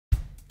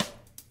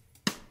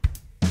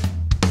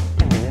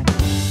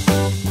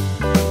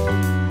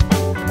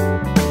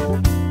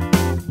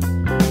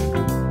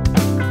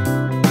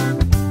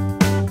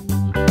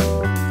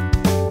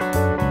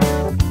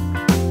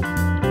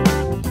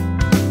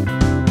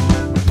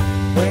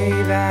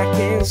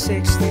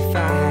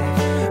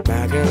65.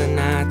 My girl and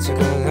I took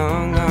a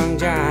long, long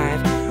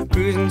drive,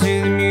 cruising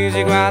to the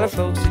music while the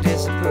folks are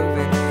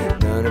disapproving.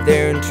 None of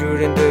their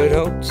intruding dirt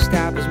hope to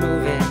stop us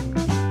moving.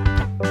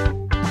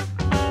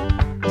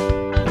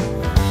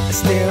 I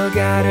still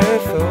got her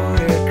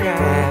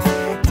photograph,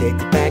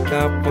 taped it back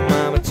up when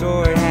Mama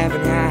tore it half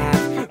and half.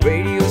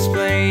 Radio's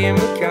playing,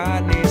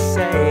 McCartney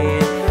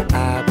saying,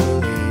 I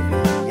believe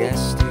in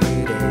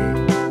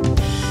yesterday.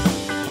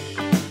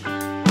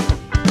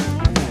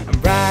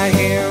 I'm right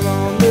here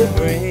on the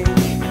brink,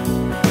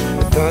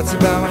 with thoughts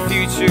about my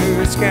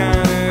future, it's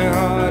kinda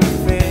hard to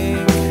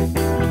think.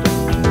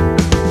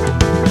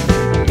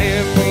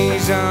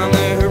 Memories on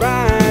the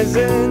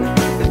horizon,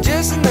 they're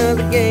just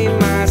another game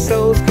my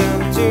soul's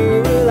come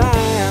to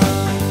rely on.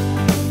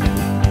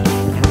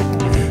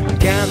 I'm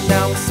counting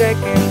down the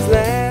seconds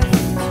left,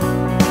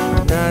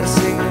 not a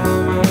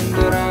single one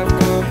that I've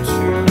come to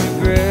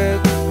regret.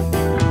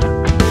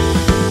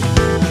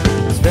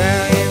 This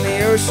valley in the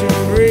ocean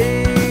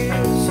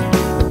breeze,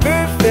 the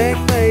perfect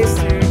place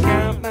to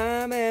count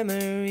my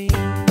memories.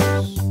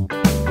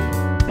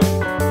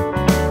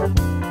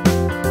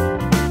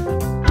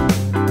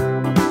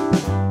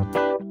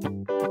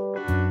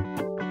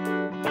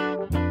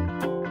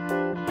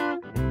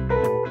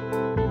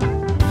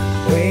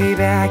 Way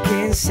back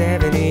in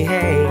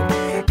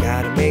 '78,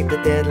 gotta make the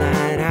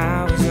deadline,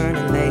 I was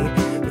running late.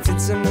 But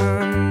since I'm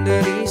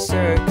under these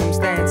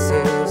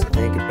circumstances, I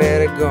think I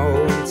better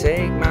go and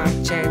take my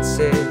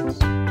chances.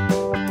 I'm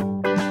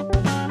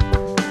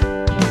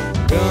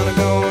gonna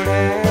go and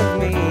have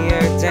me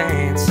a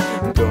dance,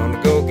 I'm gonna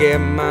go get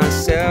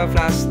myself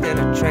lost in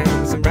a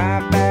trance. I'm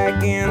right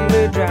back in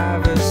the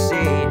driver's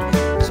seat,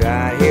 'cause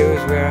right here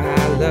is where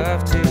I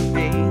love to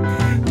be.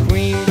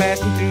 Queen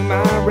blasting through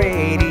my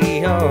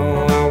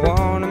radio, I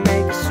wanna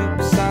make a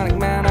supersonic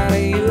man out of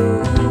you.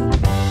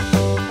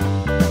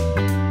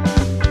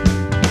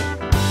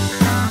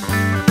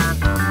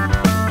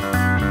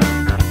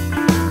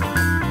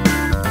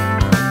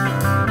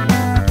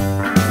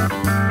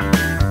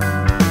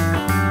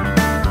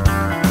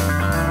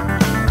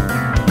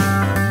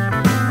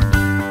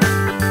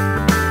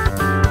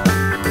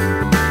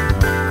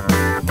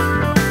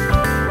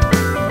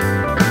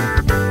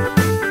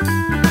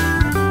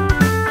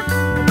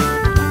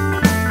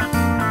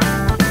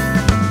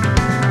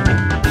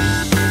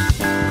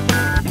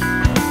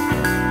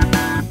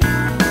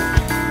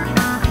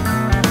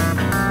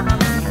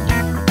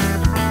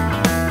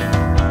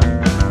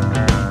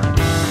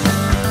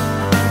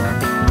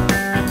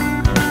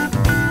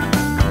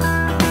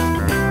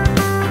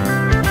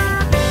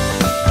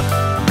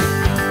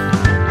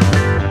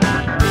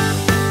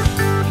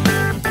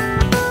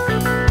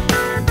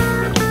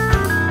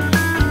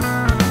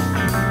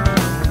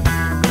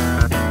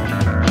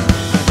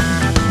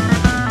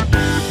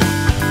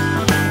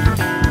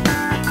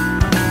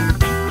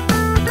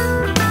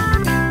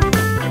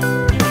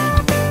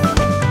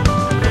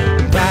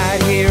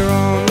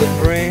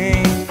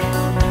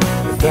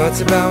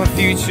 Thoughts about my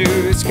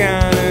future, it's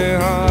kinda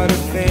hard to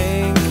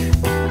think.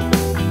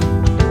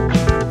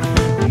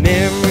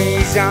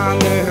 Memories on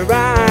the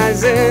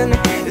horizon,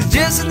 it's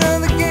just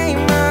another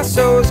game my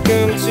soul's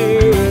come to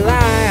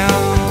rely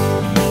on.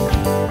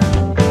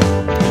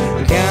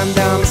 I'm counting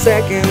down the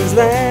seconds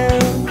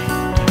left,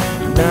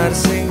 not a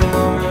single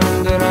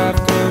moment that I've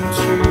come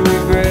to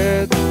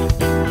regret.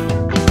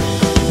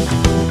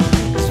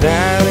 This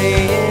valley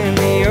in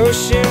the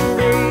ocean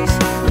breeze,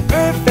 the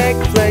perfect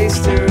place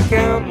to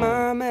recount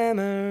my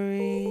memory.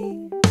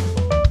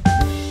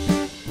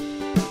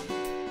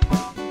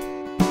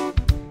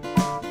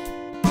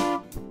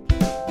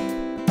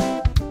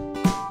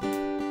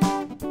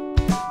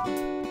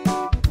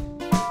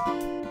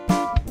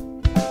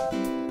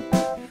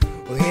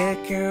 Well, here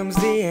comes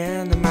the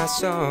end of my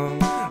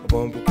song. I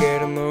won't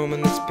forget a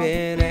moment that's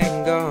been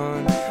and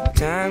gone.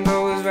 Time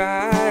goes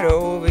right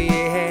over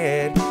your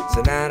head,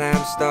 so now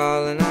I'm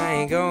stalling, I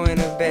ain't going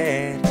to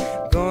bed.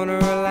 I'm gonna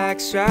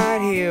relax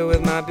right here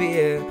with my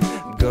beer.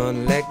 I'm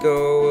gonna let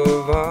go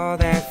of all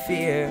that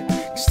fear.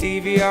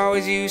 Stevie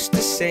always used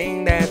to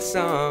sing that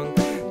song,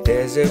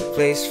 there's a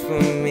place for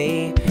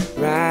me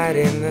right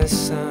in the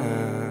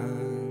sun.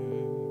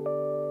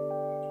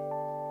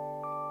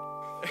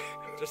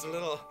 Just a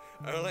little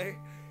early.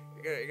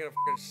 You gonna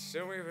fucking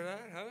sue me for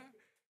that, huh?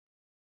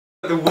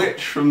 The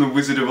witch from the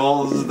Wizard of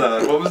Oz is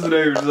that? What was the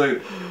name?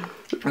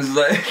 It was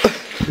like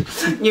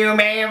You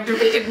may have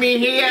defeated me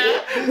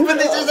here, but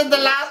this isn't the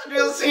last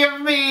you'll see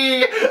of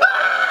me.